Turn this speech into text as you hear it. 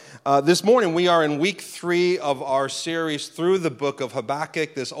This morning we are in week 3 of our series through the book of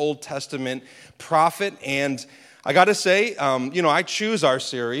Habakkuk, this Old Testament prophet. And I got to say, I choose our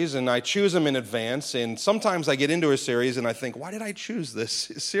series and I choose them in advance. And sometimes I get into a series and I think, why did I choose this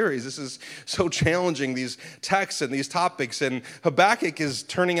series? This is so challenging, these texts and these topics. And Habakkuk is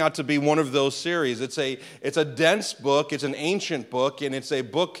turning out to be one of those series. It's a dense book, it's an ancient book, and it's a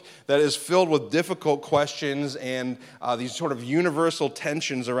book that is filled with difficult questions and these sort of universal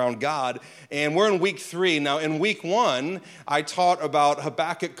tensions around God. And we're in week 3. Now, in week 1, I taught about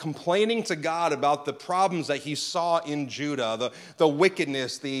Habakkuk complaining to God about the problems that he saw in Judah, the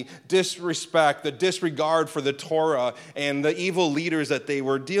wickedness, the disrespect, the disregard for the Torah, and the evil leaders that they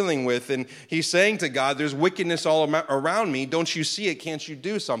were dealing with. And he's saying to God, there's wickedness all around me. Don't you see it? Can't you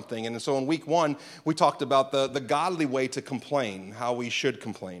do something? And so in week 1, we talked about the godly way to complain, how we should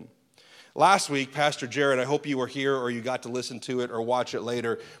complain. Last week, Pastor Jared, I hope you were here or you got to listen to it or watch it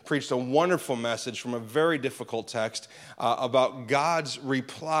later, preached a wonderful message from a very difficult text about God's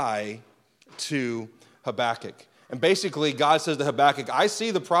reply to Habakkuk. And basically, God says to Habakkuk, I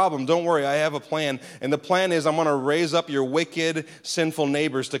see the problem. Don't worry, I have a plan. And the plan is I'm going to raise up your wicked, sinful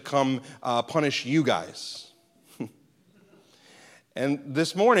neighbors to come punish you guys. And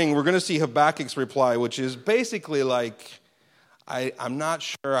this morning, we're going to see Habakkuk's reply, which is basically like, I'm not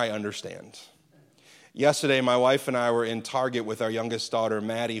sure I understand. Yesterday, my wife and I were in Target with our youngest daughter,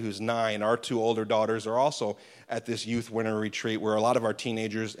 Maddie, who's 9. Our 2 older daughters are also at this youth winter retreat where a lot of our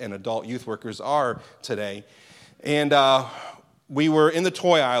teenagers and adult youth workers are today. And we were in the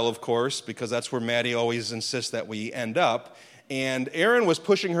toy aisle, of course, because that's where Maddie always insists that we end up. And Erin was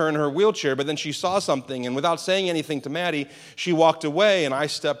pushing her in her wheelchair, but then she saw something, and without saying anything to Maddie, she walked away, and I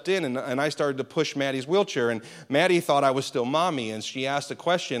stepped in, and I started to push Maddie's wheelchair. And Maddie thought I was still mommy, and she asked a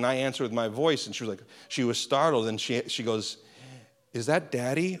question. I answered with my voice, and she was startled, and she goes, is that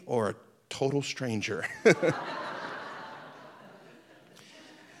Daddy or a total stranger?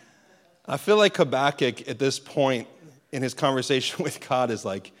 I feel like Habakkuk at this point in his conversation with God is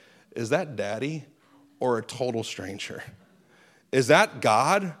like, is that Daddy or a total stranger? Is that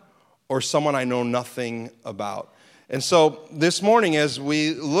God or someone I know nothing about? And so this morning, as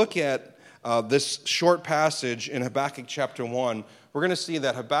we look at this short passage in Habakkuk chapter 1, we're going to see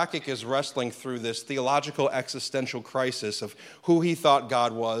that Habakkuk is wrestling through this theological existential crisis of who he thought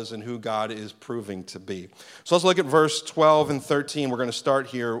God was and who God is proving to be. So let's look at verse 12 and 13. We're going to start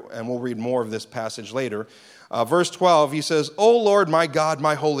here, and we'll read more of this passage later. Verse 12, he says, O Lord, my God,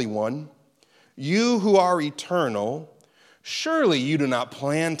 my Holy One, you who are eternal, surely you do not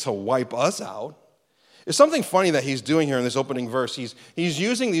plan to wipe us out. There's something funny that he's doing here in this opening verse. He's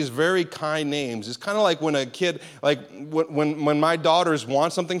using these very kind names. It's kind of like when a kid, like when my daughters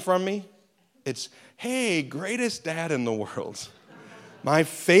want something from me, it's, hey, greatest dad in the world. My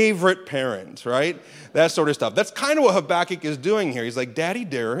favorite parent, right? That sort of stuff. That's kind of what Habakkuk is doing here. He's like, Daddy,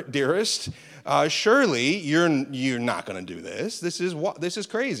 dearest, surely you're not going to do this. This is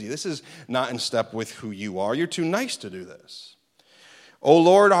crazy. This is not in step with who you are. You're too nice to do this. O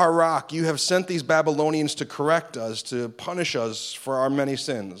Lord, our rock, you have sent these Babylonians to correct us, to punish us for our many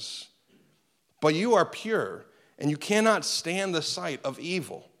sins. But you are pure, and you cannot stand the sight of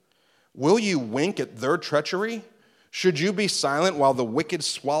evil. Will you wink at their treachery? Should you be silent while the wicked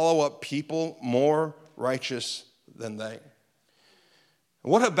swallow up people more righteous than they?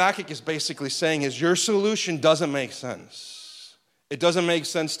 What Habakkuk is basically saying is your solution doesn't make sense. It doesn't make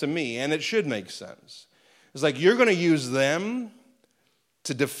sense to me, and it should make sense. It's like you're going to use them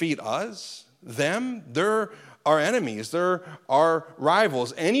to defeat us. Them, they're our enemies. They're our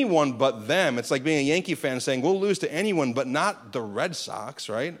rivals. Anyone but them. It's like being a Yankee fan saying, we'll lose to anyone but not the Red Sox,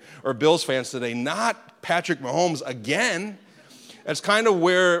 right? Or Bills fans today, not Patrick Mahomes again. That's kind of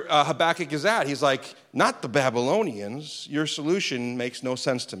where Habakkuk is at. He's like, not the Babylonians. Your solution makes no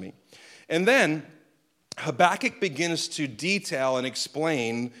sense to me. And then Habakkuk begins to detail and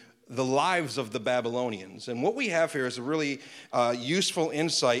explain the lives of the Babylonians. And what we have here is a really useful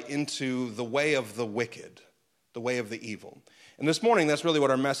insight into the way of the wicked, the way of the evil. And this morning, that's really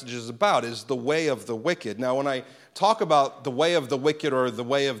what our message is about, is the way of the wicked. Now, when I talk about the way of the wicked or the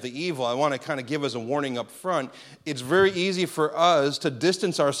way of the evil, I want to kind of give as a warning up front, it's very easy for us to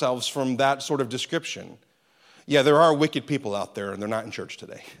distance ourselves from that sort of description. Yeah, there are wicked people out there, and they're not in church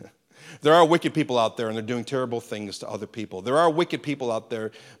today. There are wicked people out there, and they're doing terrible things to other people. There are wicked people out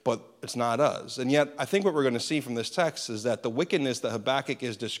there, but it's not us. And yet, I think what we're going to see from this text is that the wickedness that Habakkuk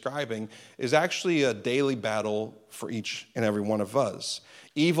is describing is actually a daily battle for each and every one of us.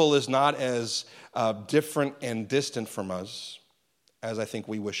 Evil is not as different and distant from us as I think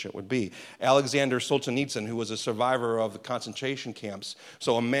we wish it would be. Alexander Solzhenitsyn, who was a survivor of the concentration camps,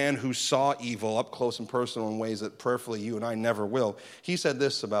 so a man who saw evil up close and personal in ways that prayerfully you and I never will, he said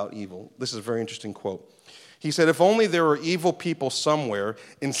this about evil. This is a very interesting quote. He said, "If only there were evil people somewhere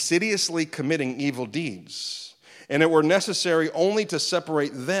insidiously committing evil deeds, and it were necessary only to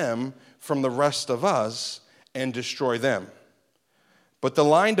separate them from the rest of us and destroy them. But the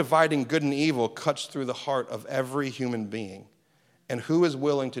line dividing good and evil cuts through the heart of every human being. And who is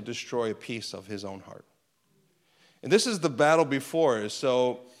willing to destroy a piece of his own heart?" And this is the battle before us.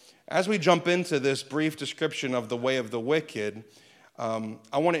 So as we jump into this brief description of the way of the wicked, I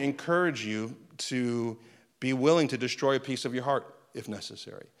want to encourage you to be willing to destroy a piece of your heart if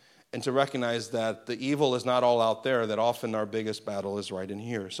necessary. And to recognize that the evil is not all out there, that often our biggest battle is right in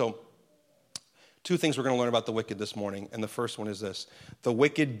here. So 2 things we're going to learn about the wicked this morning. And the first one is this: the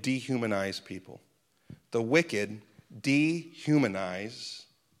wicked dehumanize people. The wicked dehumanize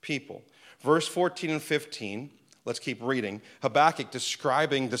people. Verse 14 and 15, let's keep reading. Habakkuk,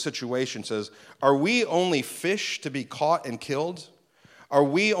 describing the situation, says, "Are we only fish to be caught and killed? Are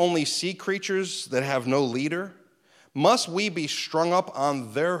we only sea creatures that have no leader? Must we be strung up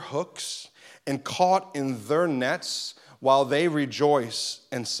on their hooks and caught in their nets while they rejoice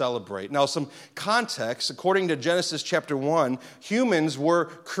and celebrate?" Now, some context. According to Genesis chapter 1, humans were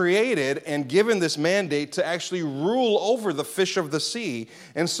created and given this mandate to actually rule over the fish of the sea.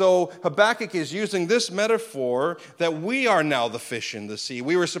 And so Habakkuk is using this metaphor that we are now the fish in the sea.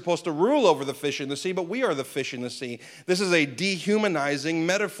 We were supposed to rule over the fish in the sea, but we are the fish in the sea. This is a dehumanizing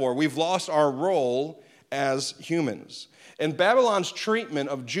metaphor. We've lost our role as humans. And Babylon's treatment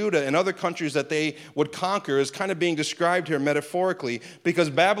of Judah and other countries that they would conquer is kind of being described here metaphorically, because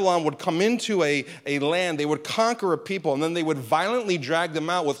Babylon would come into a land, they would conquer a people, and then they would violently drag them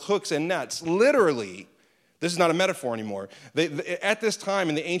out with hooks and nets. Literally. This is not a metaphor anymore. At this time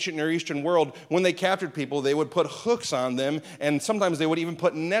in the ancient Near Eastern world, when they captured people, they would put hooks on them, and sometimes they would even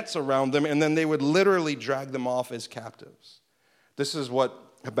put nets around them, and then they would literally drag them off as captives. This is what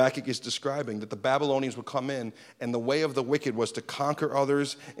Habakkuk is describing, that the Babylonians would come in, and the way of the wicked was to conquer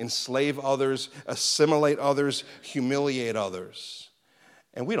others, enslave others, assimilate others, humiliate others.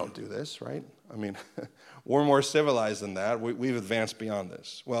 And we don't do this, right? I mean, we're more civilized than that. We've advanced beyond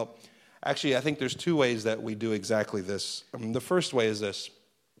this. Well, actually, I think there's 2 ways that we do exactly this. The first way is this: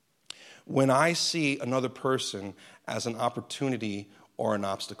 when I see another person as an opportunity or an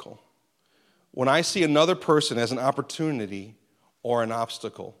obstacle. When I see another person as an opportunity or an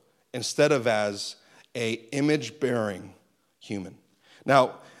obstacle, instead of as a image-bearing human.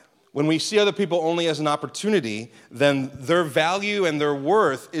 Now, when we see other people only as an opportunity, then their value and their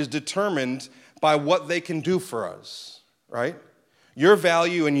worth is determined by what they can do for us, right? Your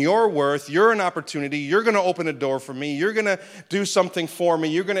value and your worth, you're an opportunity, you're going to open a door for me, you're going to do something for me,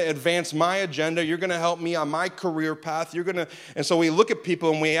 you're going to advance my agenda, you're going to help me on my career path, and so we look at people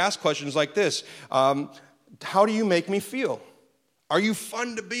and we ask questions like this: how do you make me feel? Are you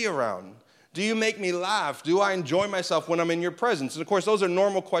fun to be around? Do you make me laugh? Do I enjoy myself when I'm in your presence? And of course, those are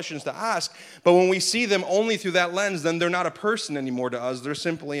normal questions to ask, but when we see them only through that lens, then they're not a person anymore to us. They're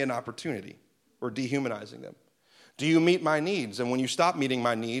simply an opportunity. We're dehumanizing them. Do you meet my needs? And when you stop meeting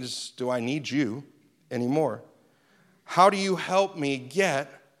my needs, do I need you anymore? How do you help me get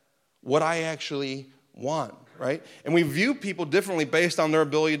what I actually want? Right? And we view people differently based on their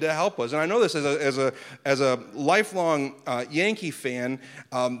ability to help us. And I know this as a lifelong Yankee fan.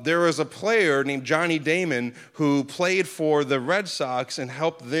 There was a player named Johnny Damon who played for the Red Sox and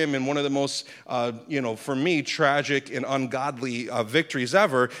helped them in one of the most, for me, tragic and ungodly victories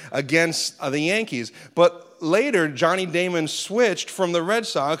ever against the Yankees. But later, Johnny Damon switched from the Red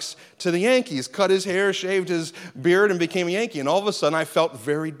Sox to the Yankees, cut his hair, shaved his beard, and became a Yankee. And all of a sudden, I felt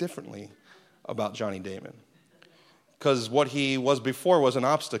very differently about Johnny Damon. Because what he was before was an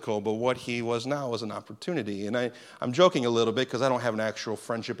obstacle, but what he was now was an opportunity. And I'm joking a little bit because I don't have an actual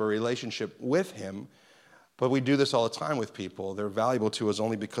friendship or relationship with him, but we do this all the time with people. They're valuable to us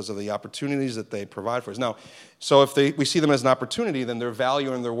only because of the opportunities that they provide for us. Now, so if we see them as an opportunity, then their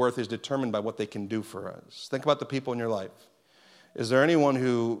value and their worth is determined by what they can do for us. Think about the people in your life. Is there anyone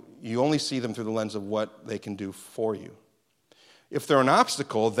who you only see them through the lens of what they can do for you? If they're an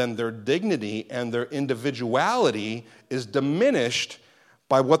obstacle, then their dignity and their individuality is diminished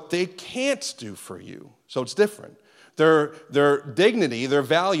by what they can't do for you. So it's different. Their dignity, their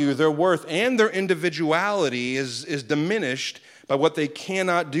value, their worth, and their individuality is diminished by what they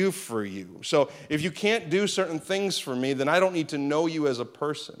cannot do for you. So if you can't do certain things for me, then I don't need to know you as a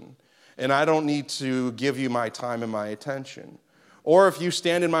person, and I don't need to give you my time and my attention. Or if you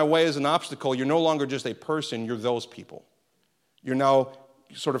stand in my way as an obstacle, you're no longer just a person, you're those people. You're now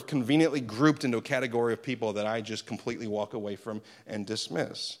sort of conveniently grouped into a category of people that I just completely walk away from and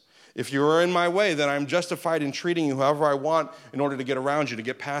dismiss. If you are in my way, then I'm justified in treating you however I want in order to get around you, to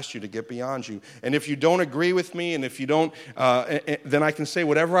get past you, to get beyond you. And if you don't agree with me, and if you don't, then I can say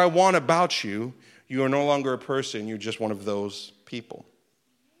whatever I want about you. You are no longer a person. You're just one of those people.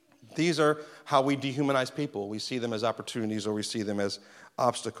 These are how we dehumanize people. We see them as opportunities, or we see them as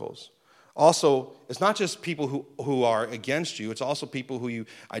obstacles. Also, it's not just people who are against you, it's also people who you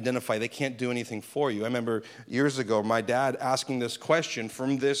identify they can't do anything for you. I remember years ago my dad asking this question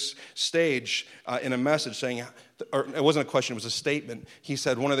from this stage in a message saying, or it wasn't a question, it was a statement. He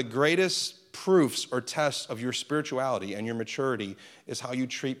said, one of the greatest proofs or tests of your spirituality and your maturity is how you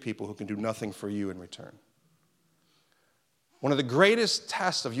treat people who can do nothing for you in return. One of the greatest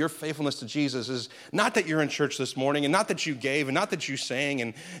tests of your faithfulness to Jesus is not that you're in church this morning, and not that you gave, and not that you sang,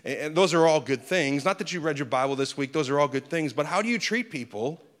 and those are all good things. Not that you read your Bible this week, those are all good things. But how do you treat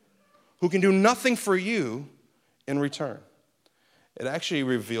people who can do nothing for you in return? It actually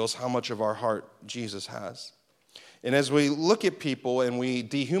reveals how much of our heart Jesus has. And as we look at people and we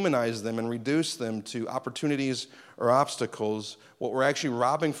dehumanize them and reduce them to opportunities or obstacles, what we're actually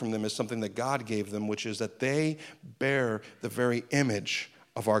robbing from them is something that God gave them, which is that they bear the very image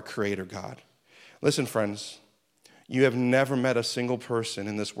of our Creator God. Listen, friends, you have never met a single person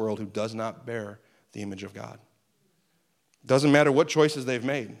in this world who does not bear the image of God. It doesn't matter what choices they've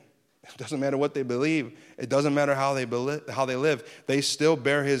made. It doesn't matter what they believe. It doesn't matter how they live. They still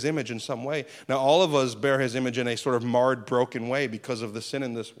bear his image in some way. Now, all of us bear his image in a sort of marred, broken way because of the sin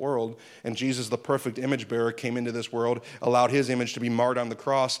in this world. And Jesus, the perfect image bearer, came into this world, allowed his image to be marred on the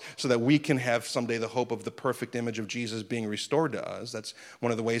cross so that we can have someday the hope of the perfect image of Jesus being restored to us. That's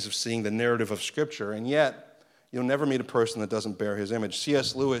one of the ways of seeing the narrative of Scripture. And yet, you'll never meet a person that doesn't bear his image.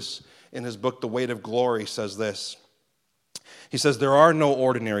 C.S. Lewis, in his book, The Weight of Glory, says this. He says, there are no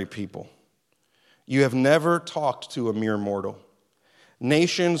ordinary people. You have never talked to a mere mortal.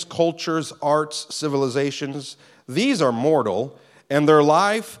 Nations, cultures, arts, civilizations, these are mortal, and their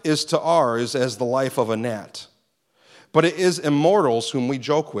life is to ours as the life of a gnat. But it is immortals whom we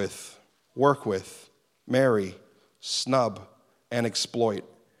joke with, work with, marry, snub, and exploit.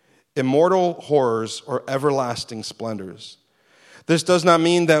 Immortal horrors or everlasting splendors. This does not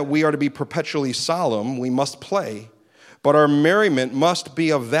mean that we are to be perpetually solemn. We must play. But our merriment must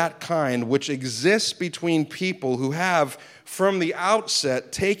be of that kind which exists between people who have, from the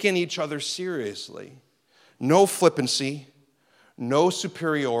outset, taken each other seriously. No flippancy, no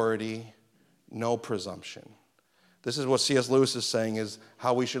superiority, no presumption. This is what C.S. Lewis is saying is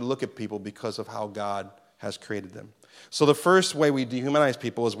how we should look at people because of how God has created them. So the first way we dehumanize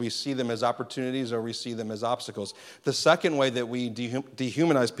people is we see them as opportunities or we see them as obstacles. The second way that we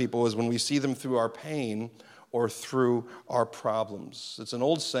dehumanize people is when we see them through our pain or through our problems. It's an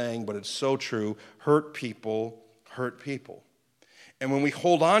old saying, but it's so true. Hurt people hurt people. And when we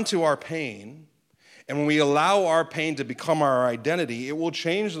hold on to our pain, and when we allow our pain to become our identity, it will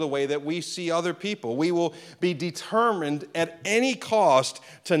change the way that we see other people. We will be determined at any cost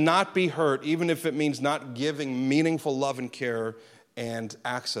to not be hurt, even if it means not giving meaningful love and care and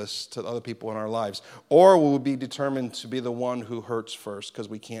access to other people in our lives. Or we will be determined to be the one who hurts first because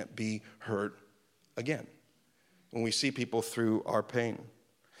we can't be hurt again. When we see people through our pain.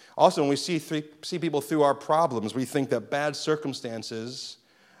 Also, when we see people through our problems, we think that bad circumstances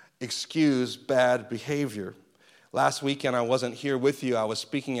excuse bad behavior. Last weekend, I wasn't here with you. I was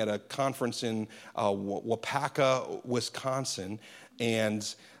speaking at a conference in Waupaca, Wisconsin,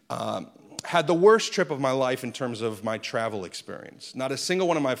 and had the worst trip of my life in terms of my travel experience. Not a single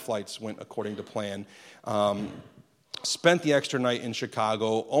one of my flights went according to plan. Spent the extra night in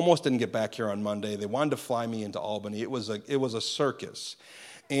Chicago, almost didn't get back here on Monday. They wanted to fly me into Albany. It was a circus.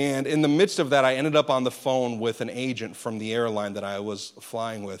 And in the midst of that, I ended up on the phone with an agent from the airline that I was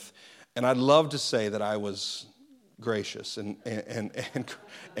flying with. And I'd love to say that I was gracious and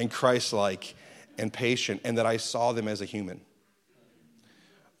Christ-like and patient, and that I saw them as a human.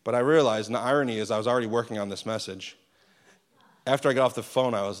 But I realized, and the irony is I was already working on this message. After I got off the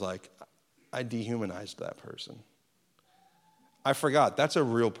phone, I was like, I dehumanized that person. I forgot, that's a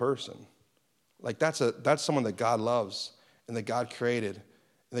real person. Like that's someone that God loves and that God created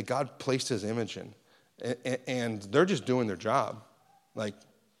and that God placed his image in. And they're just doing their job. Like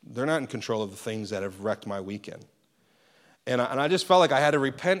they're not in control of the things that have wrecked my weekend. And I just felt like I had to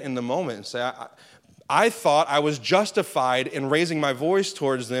repent in the moment and say, I thought I was justified in raising my voice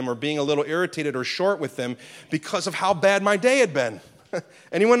towards them or being a little irritated or short with them because of how bad my day had been.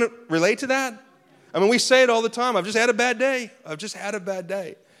 Anyone relate to that? I mean, we say it all the time. I've just had a bad day. I've just had a bad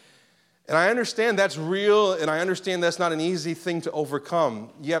day. And I understand that's real, and I understand that's not an easy thing to overcome.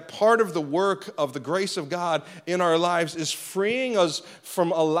 Yet part of the work of the grace of God in our lives is freeing us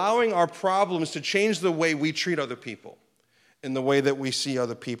from allowing our problems to change the way we treat other people, in the way that we see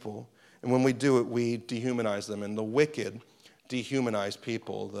other people. And when we do it, we dehumanize them. And the wicked dehumanize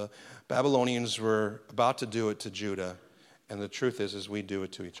people. The Babylonians were about to do it to Judah, and the truth is we do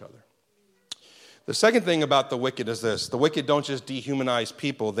it to each other. The second thing about the wicked is this. The wicked don't just dehumanize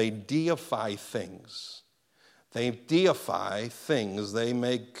people, they deify things. They deify things. They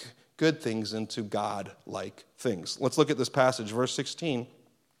make good things into God-like things. Let's look at this passage, verse 16.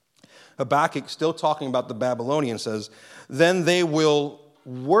 Habakkuk, still talking about the Babylonians, says, then they will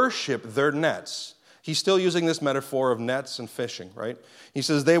worship their nets. He's still using this metaphor of nets and fishing, right? He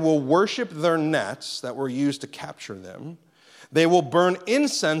says they will worship their nets that were used to capture them. They will burn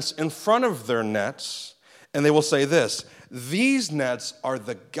incense in front of their nets, and they will say this, these nets are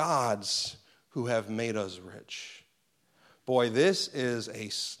the gods who have made us rich. Boy, this is a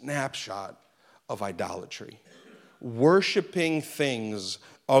snapshot of idolatry. Worshiping things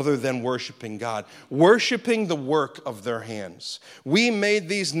other than worshiping God. Worshiping the work of their hands. We made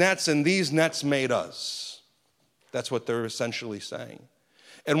these nets, and these nets made us. That's what they're essentially saying.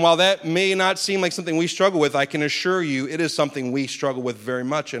 And while that may not seem like something we struggle with, I can assure you it is something we struggle with very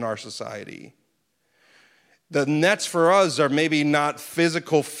much in our society. The nets for us are maybe not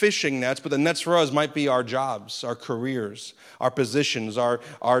physical fishing nets, but the nets for us might be our jobs, our careers, our positions, our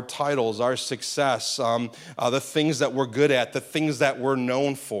titles, our success, the things that we're good at, the things that we're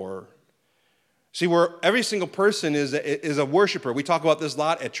known for. See, every single person is a worshiper. We talk about this a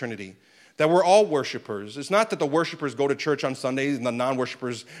lot at Trinity. That we're all worshipers. It's not that the worshipers go to church on Sundays and the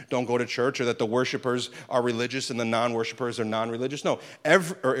non-worshipers don't go to church, or that the worshipers are religious and the non-worshipers are non-religious. No,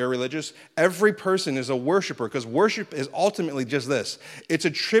 or irreligious. Every person is a worshiper, because worship is ultimately just this. It's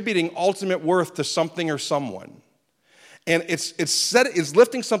attributing ultimate worth to something or someone. And it's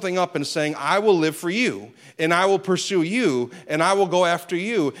lifting something up and saying, I will live for you, and I will pursue you, and I will go after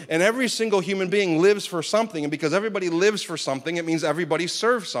you. And every single human being lives for something. And because everybody lives for something, it means everybody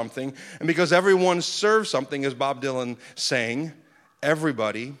serves something. And because everyone serves something, as Bob Dylan sang,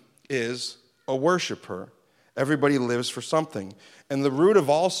 everybody is a worshiper. Everybody lives for something. And the root of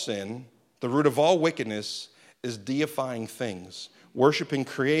all sin, the root of all wickedness, is deifying things, worshiping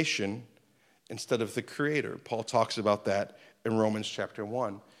creation instead of the Creator. Paul talks about that in Romans chapter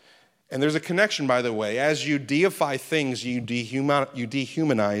 1. And there's a connection, by the way. As you deify things, you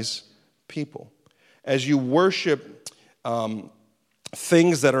dehumanize people. As you worship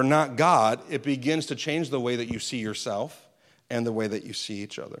things that are not God, it begins to change the way that you see yourself and the way that you see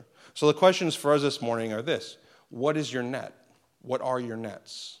each other. So the questions for us this morning are this. What is your net? What are your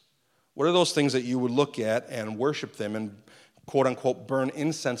nets? What are those things that you would look at and worship them and quote unquote burn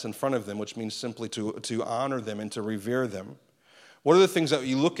incense in front of them, which means simply to honor them and to revere them? What are the things that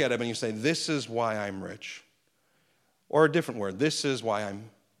you look at them and you say, this is why I'm rich? Or a different word, this is why I'm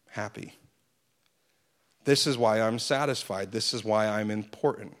happy. This is why I'm satisfied. This is why I'm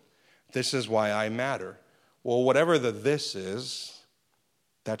important. This is why I matter. Well, whatever the this is,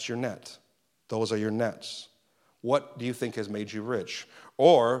 that's your net. Those are your nets. What do you think has made you rich?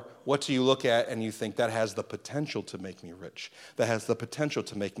 Or what do you look at and you think that has the potential to make me rich? That has the potential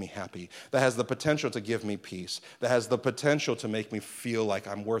to make me happy? That has the potential to give me peace? That has the potential to make me feel like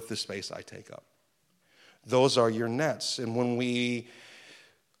I'm worth the space I take up? Those are your nets. And when we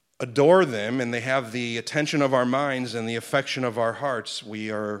adore them and they have the attention of our minds and the affection of our hearts, we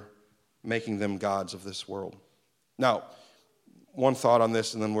are making them gods of this world. Now, one thought on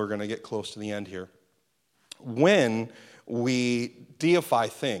this, and then we're going to get close to the end here. When we deify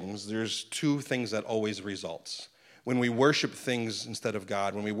things, there's two things that always results. When we worship things instead of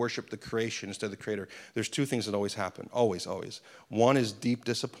God, when we worship the creation instead of the Creator, there's two things that always happen, always, always. One is deep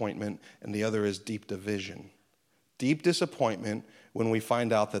disappointment, and the other is deep division. Deep disappointment when we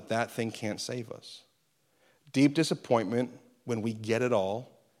find out that that thing can't save us. Deep disappointment when we get it all,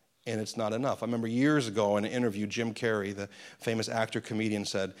 and it's not enough. I remember years ago in an interview, Jim Carrey, the famous actor, comedian,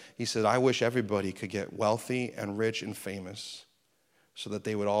 said, I wish everybody could get wealthy and rich and famous so that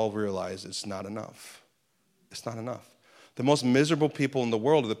they would all realize it's not enough. It's not enough. The most miserable people in the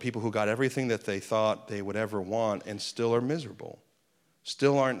world are the people who got everything that they thought they would ever want and still are miserable,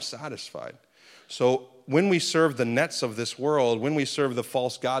 still aren't satisfied. So when we serve the nets of this world, when we serve the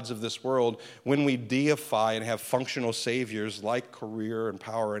false gods of this world, when we deify and have functional saviors like career and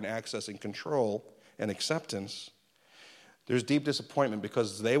power and access and control and acceptance, there's deep disappointment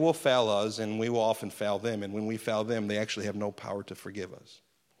because they will fail us and we will often fail them. And when we fail them, they actually have no power to forgive us.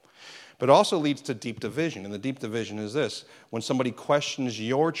 But it also leads to deep division. And the deep division is this: when somebody questions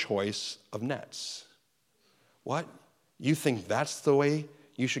your choice of nets. What? You think that's the way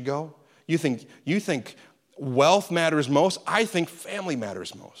you should go? You think wealth matters most? I think family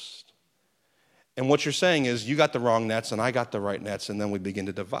matters most. And what you're saying is, you got the wrong nets and I got the right nets, and then we begin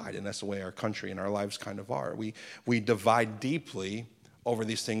to divide. And that's the way our country and our lives kind of are. We divide deeply over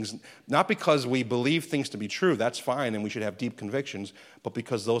these things, not because we believe things to be true, that's fine, and we should have deep convictions, but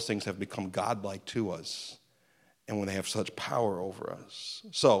because those things have become godlike to us, and when they have such power over us.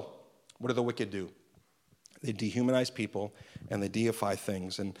 So, what do the wicked do? They dehumanize people, and they deify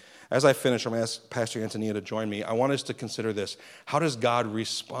things. And as I finish, I'm going to ask Pastor Antonia to join me. I want us to consider this. How does God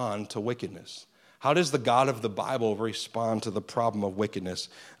respond to wickedness? How does the God of the Bible respond to the problem of wickedness?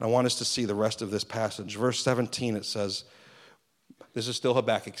 And I want us to see the rest of this passage. Verse 17, it says, this is still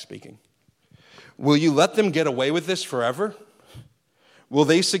Habakkuk speaking. Will you let them get away with this forever? Will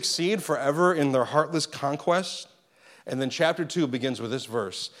they succeed forever in their heartless conquest? And then chapter 2 begins with this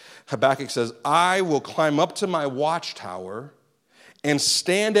verse. Habakkuk says, I will climb up to my watchtower and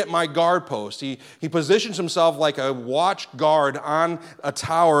stand at my guard post. He positions himself like a watch guard on a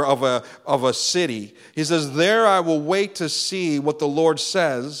tower of a city. He says, there I will wait to see what the Lord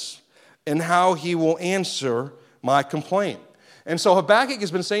says and how he will answer my complaint. And so Habakkuk has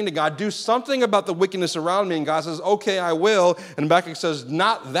been saying to God, do something about the wickedness around me. And God says, okay, I will. And Habakkuk says,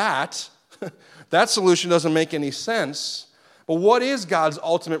 not that. That solution doesn't make any sense. But what is God's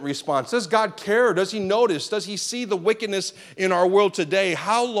ultimate response? Does God care? Does he notice? Does he see the wickedness in our world today?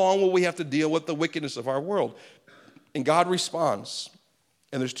 How long will we have to deal with the wickedness of our world? And God responds.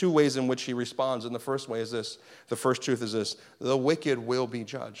 And there's two ways in which he responds. And the first way is this. The first truth is this. The wicked will be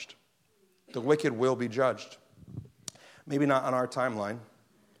judged. The wicked will be judged. Maybe not on our timeline.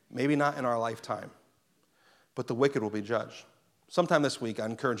 Maybe not in our lifetime. But the wicked will be judged. Sometime this week, I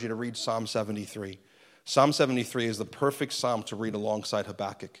encourage you to read Psalm 73. Psalm 73 is the perfect psalm to read alongside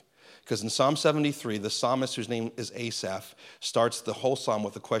Habakkuk. Because in Psalm 73, the psalmist, whose name is Asaph, starts the whole psalm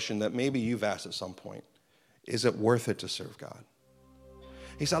with a question that maybe you've asked at some point. Is it worth it to serve God?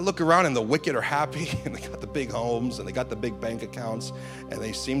 He said, I look around and the wicked are happy, and they got the big homes, and they got the big bank accounts, and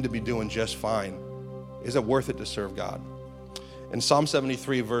they seem to be doing just fine. Is it worth it to serve God? In Psalm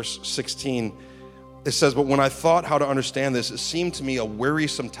 73, verse 16, it says, but when I thought how to understand this, it seemed to me a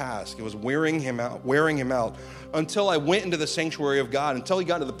wearisome task. It was wearing him out until I went into the sanctuary of God, until he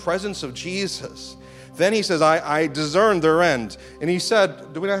got into the presence of Jesus. Then he says, I discerned their end. And he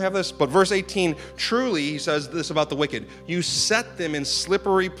said, do we not have this? But verse 18, truly, he says this about the wicked. You set them in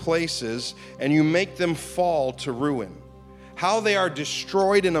slippery places, and you make them fall to ruin. How they are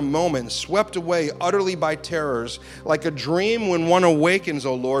destroyed in a moment, swept away utterly by terrors, like a dream when one awakens,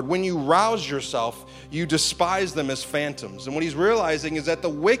 O Lord. When you rouse yourself, you despise them as phantoms. And what he's realizing is that the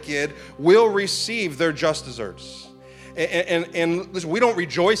wicked will receive their just deserts. And listen, we don't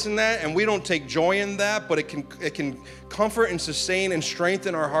rejoice in that, and we don't take joy in that, but it can comfort and sustain and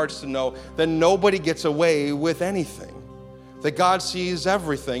strengthen our hearts to know that nobody gets away with anything. That God sees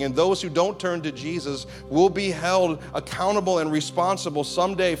everything, and those who don't turn to Jesus will be held accountable and responsible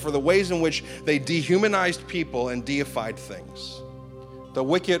someday for the ways in which they dehumanized people and deified things. The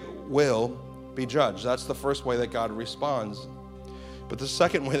wicked will be judged. That's the first way that God responds. But the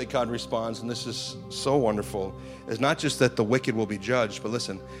second way that God responds, and this is so wonderful, is not just that the wicked will be judged, but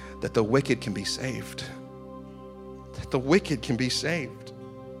listen, that the wicked can be saved. That the wicked can be saved.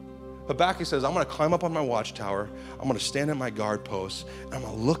 Habakkuk says, I'm going to climb up on my watchtower, I'm going to stand at my guard post, and I'm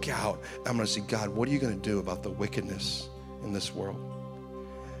going to look out, and I'm going to see, God, what are you going to do about the wickedness in this world?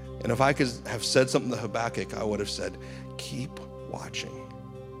 And if I could have said something to Habakkuk, I would have said, keep watching.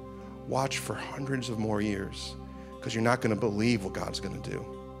 Watch for hundreds of more years, because you're not going to believe what God's going to do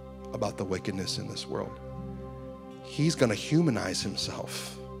about the wickedness in this world. He's going to humanize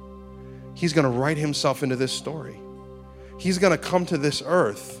himself. He's going to write himself into this story. He's going to come to this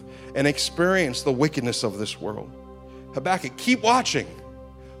earth and experience the wickedness of this world. Habakkuk, keep watching.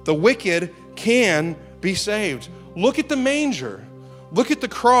 The wicked can be saved. Look at the manger. Look at the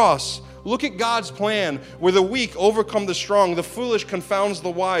cross. Look at God's plan where the weak overcome the strong, the foolish confounds the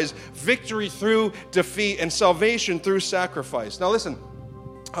wise, victory through defeat, and salvation through sacrifice. Now listen,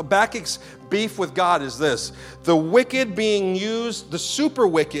 Habakkuk's beef with God is this. The wicked being used, the super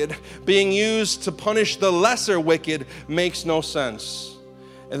wicked being used to punish the lesser wicked makes no sense.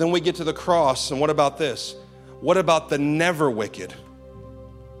 And then we get to the cross, and what about this? What about the never wicked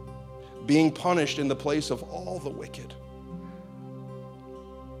being punished in the place of all the wicked?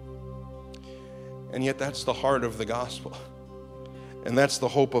 And yet that's the heart of the gospel. And that's the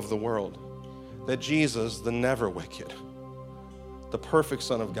hope of the world. That Jesus, the never wicked, the perfect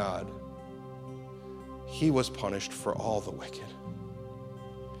Son of God, he was punished for all the wicked.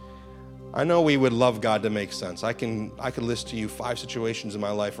 I know we would love God to make sense. I could list to you 5 situations in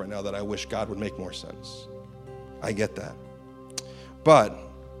my life right now that I wish God would make more sense. I get that. But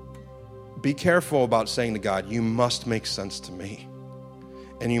be careful about saying to God, you must make sense to me.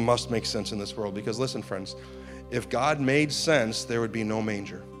 And you must make sense in this world. Because listen, friends, if God made sense, there would be no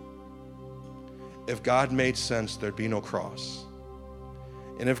manger. If God made sense, there'd be no cross.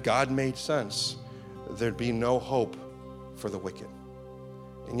 And if God made sense, there'd be no hope for the wicked.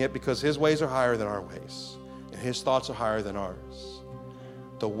 And yet, because his ways are higher than our ways, and his thoughts are higher than ours,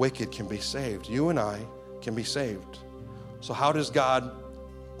 the wicked can be saved. You and I can be saved. So how does God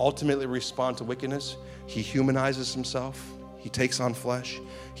ultimately respond to wickedness? He humanizes himself. He takes on flesh.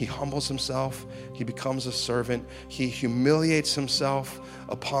 He humbles himself. He becomes a servant. He humiliates himself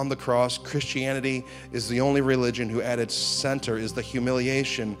upon the cross. Christianity is the only religion who at its center is the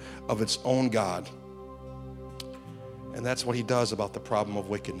humiliation of its own God. And that's what he does about the problem of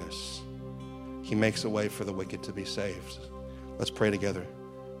wickedness. He makes a way for the wicked to be saved. Let's pray together.